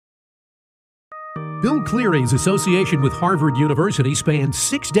Bill Cleary's association with Harvard University spanned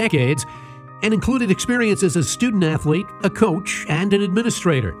 6 decades and included experience as a student athlete, a coach, and an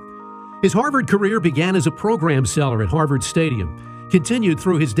administrator. His Harvard career began as a program seller at Harvard Stadium, continued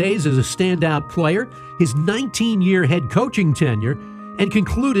through his days as a standout player, his 19-year head coaching tenure, and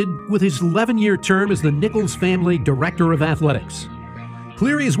concluded with his 11-year term as the Nichols family director of athletics.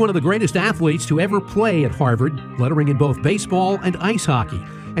 Cleary is one of the greatest athletes to ever play at Harvard, lettering in both baseball and ice hockey,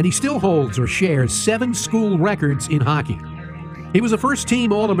 and he still holds or shares 7 school records in hockey. He was a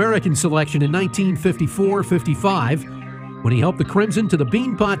first-team All-American selection in 1954-55 when he helped the Crimson to the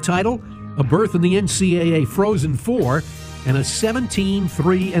Beanpot title, a berth in the NCAA Frozen Four, and a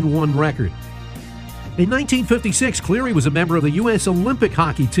 17-3-1 record. In 1956, Cleary was a member of the U.S. Olympic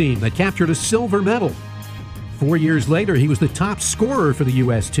hockey team that captured a silver medal. 4 years later, he was the top scorer for the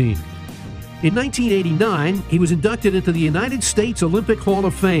U.S. team. In 1989, he was inducted into the United States Olympic Hall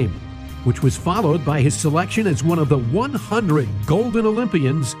of Fame, which was followed by his selection as one of the 100 Golden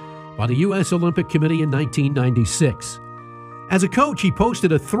Olympians by the U.S. Olympic Committee in 1996. As a coach, he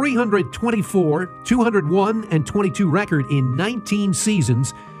posted a 324, 201, and 22 record in 19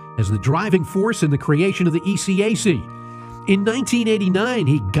 seasons as the driving force in the creation of the ECAC. In 1989,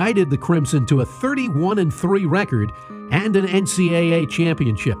 he guided the Crimson to a 31-3 record and an NCAA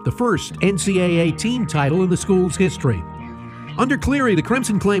championship, the first NCAA team title in the school's history. Under Cleary, the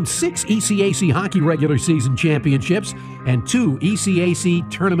Crimson claimed 6 ECAC hockey regular season championships and 2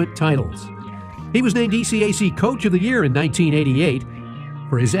 ECAC tournament titles. He was named ECAC Coach of the Year in 1988.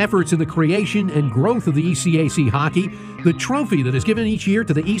 For his efforts in the creation and growth of the ECAC hockey, the trophy that is given each year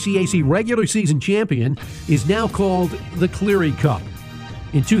to the ECAC regular season champion is now called the Cleary Cup.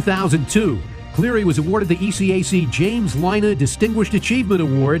 In 2002, Cleary was awarded the ECAC James Lina Distinguished Achievement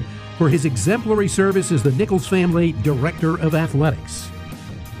Award for his exemplary service as the Nichols family Director of Athletics.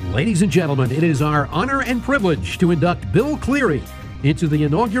 Ladies and gentlemen, it is our honor and privilege to induct Bill Cleary into the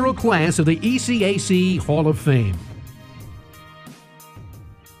inaugural class of the ECAC Hall of Fame.